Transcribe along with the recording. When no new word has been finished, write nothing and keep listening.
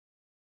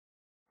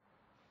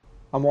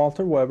I'm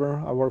Walter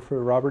Weber. I work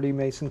for Robert E.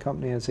 Mason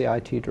Company as the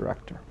IT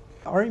director.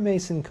 R.E.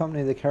 Mason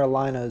Company of the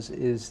Carolinas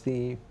is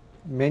the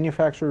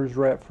manufacturer's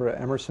rep for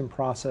Emerson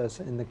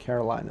Process in the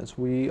Carolinas.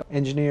 We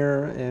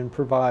engineer and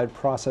provide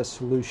process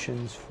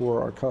solutions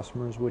for our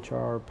customers, which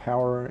are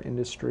power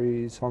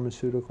industries,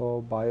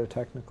 pharmaceutical,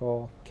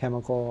 biotechnical,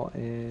 chemical,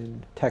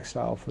 and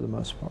textile for the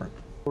most part.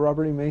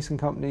 Robert E. Mason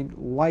Company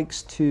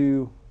likes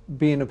to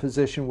be in a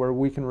position where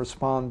we can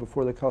respond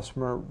before the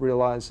customer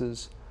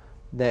realizes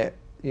that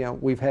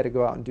we've had to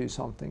go out and do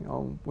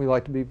something. We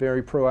like to be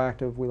very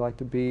proactive. We like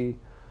to be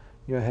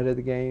ahead of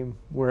the game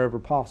wherever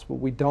possible.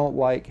 We don't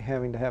like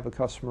having to have a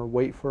customer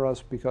wait for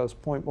us because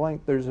point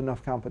blank, there's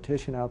enough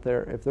competition out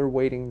there. If they're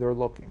waiting, they're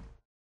looking.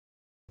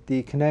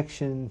 The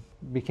connection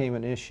became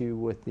an issue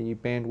with the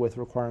bandwidth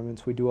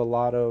requirements. We do a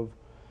lot of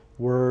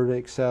Word,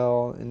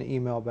 Excel, and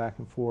email back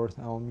and forth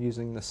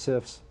using the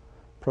CIFS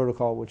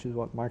protocol, which is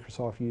what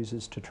Microsoft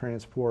uses to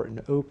transport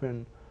and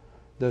open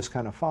those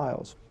kind of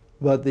files.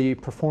 But the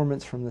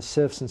performance from the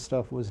CIFS and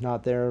stuff was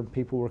not there.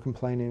 People were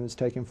complaining it was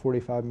taking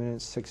 45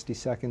 minutes, 60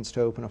 seconds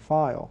to open a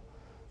file.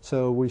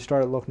 So we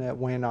started looking at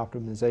WAN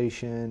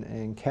optimization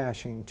and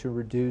caching to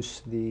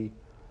reduce the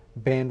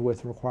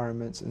bandwidth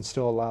requirements and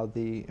still allow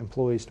the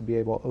employees to be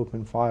able to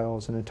open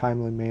files in a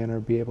timely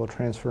manner, be able to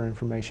transfer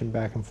information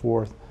back and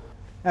forth.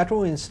 After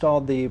we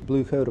installed the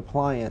Blue Coat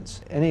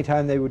appliance,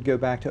 anytime they would go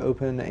back to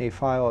open a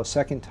file a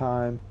second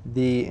time,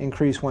 the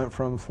increase went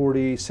from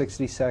 40,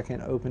 60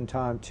 second open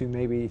time to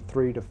maybe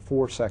 3 to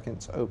 4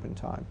 seconds open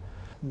time.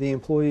 The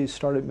employees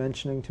started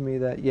mentioning to me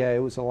that, yeah, it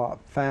was a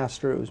lot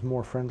faster, it was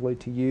more friendly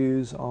to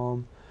use.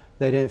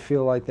 They didn't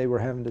feel like they were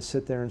having to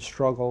sit there and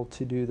struggle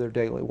to do their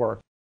daily work.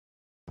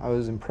 I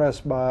was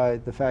impressed by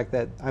the fact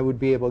that I would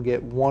be able to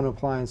get one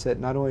appliance that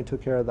not only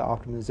took care of the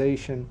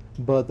optimization,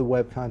 but the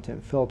web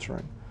content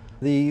filtering.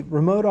 The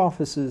remote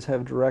offices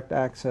have direct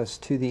access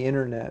to the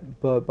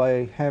internet, but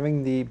by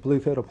having the Blue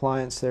Coat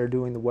appliance there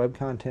doing the web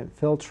content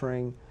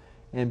filtering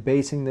and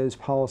basing those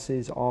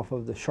policies off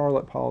of the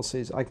Charlotte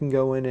policies, I can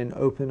go in and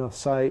open a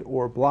site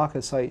or block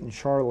a site in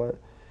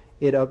Charlotte.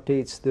 It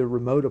updates the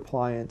remote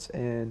appliance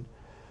and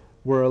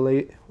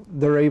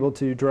they're able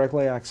to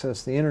directly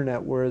access the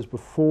internet, whereas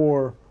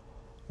before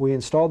we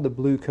installed the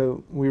Blue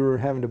Coat, we were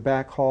having to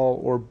backhaul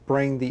or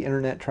bring the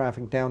internet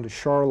traffic down to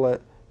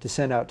Charlotte to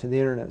send out to the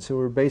internet. So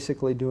we're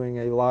basically doing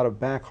a lot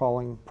of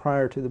backhauling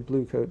prior to the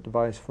Blue Coat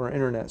device for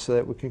internet so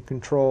that we can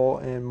control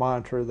and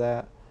monitor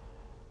that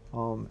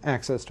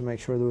access to make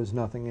sure there was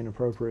nothing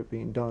inappropriate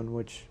being done,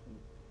 which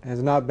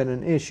has not been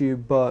an issue,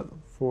 but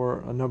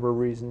for a number of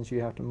reasons you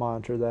have to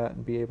monitor that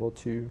and be able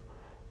to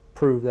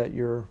prove that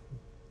you're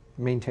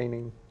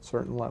maintaining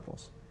certain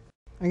levels.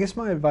 I guess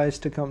my advice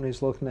to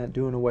companies looking at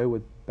doing away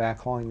with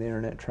backhauling the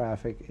internet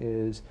traffic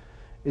is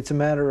it's a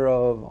matter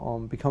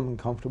of becoming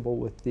comfortable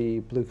with the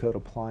Blue Coat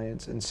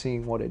appliance and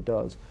seeing what it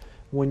does.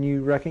 When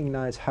you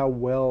recognize how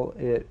well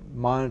it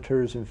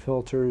monitors and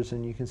filters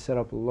and you can set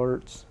up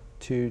alerts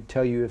to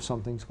tell you if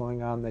something's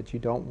going on that you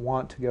don't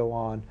want to go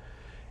on,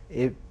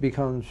 it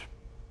becomes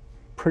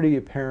pretty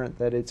apparent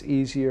that it's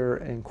easier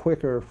and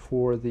quicker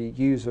for the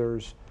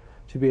users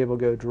to be able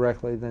to go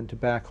directly than to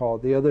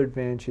backhaul. The other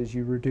advantage is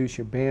you reduce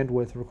your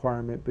bandwidth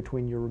requirement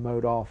between your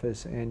remote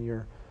office and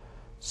your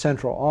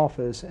central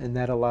office, and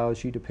that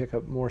allows you to pick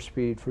up more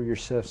speed for your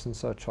CIFS and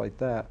such like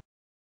that.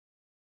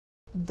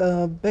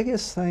 The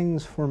biggest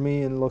things for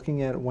me in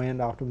looking at WAN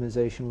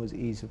optimization was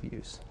ease of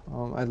use.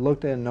 I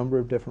looked at a number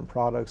of different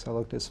products. I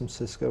looked at some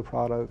Cisco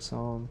products,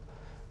 a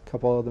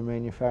couple other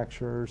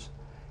manufacturers,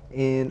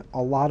 and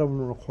a lot of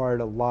them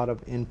required a lot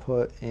of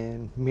input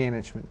and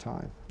management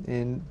time.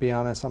 And to be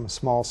honest, I'm a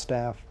small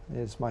staff,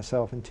 it's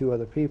myself and 2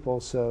 other people,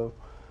 so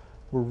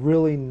we're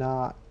really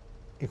not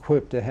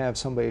equipped to have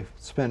somebody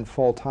spend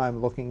full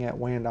time looking at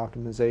WAN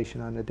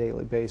optimization on a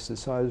daily basis.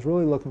 So I was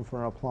really looking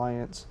for an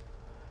appliance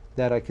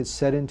that I could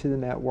set into the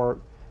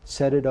network,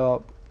 set it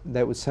up,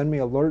 that would send me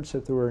alerts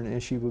if there were an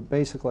issue, but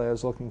basically I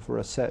was looking for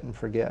a set and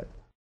forget.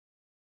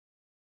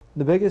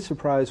 The biggest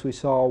surprise we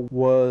saw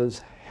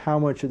was how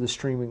much of the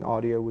streaming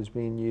audio was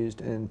being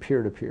used in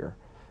peer-to-peer.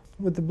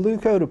 With the Blue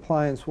Coat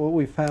appliance, what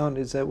we found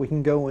is that we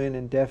can go in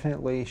and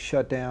definitely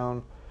shut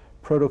down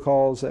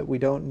protocols that we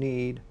don't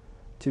need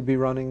to be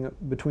running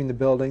between the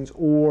buildings,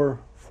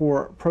 or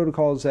for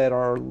protocols that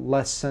are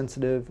less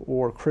sensitive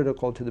or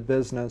critical to the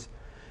business,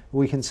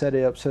 we can set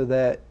it up so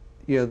that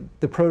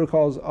the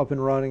protocol's up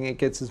and running, it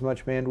gets as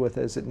much bandwidth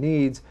as it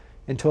needs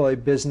until a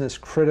business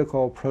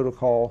critical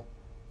protocol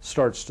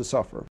starts to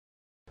suffer.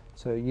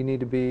 So you need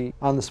to be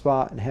on the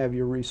spot and have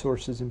your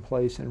resources in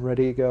place and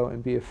ready to go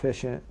and be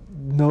efficient.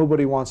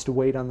 Nobody wants to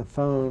wait on the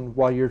phone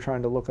while you're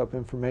trying to look up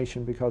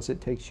information because it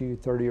takes you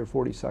 30 or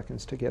 40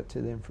 seconds to get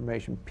to the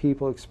information.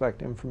 People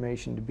expect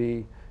information to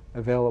be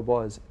available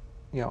as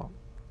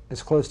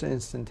close to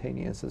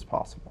instantaneous as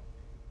possible.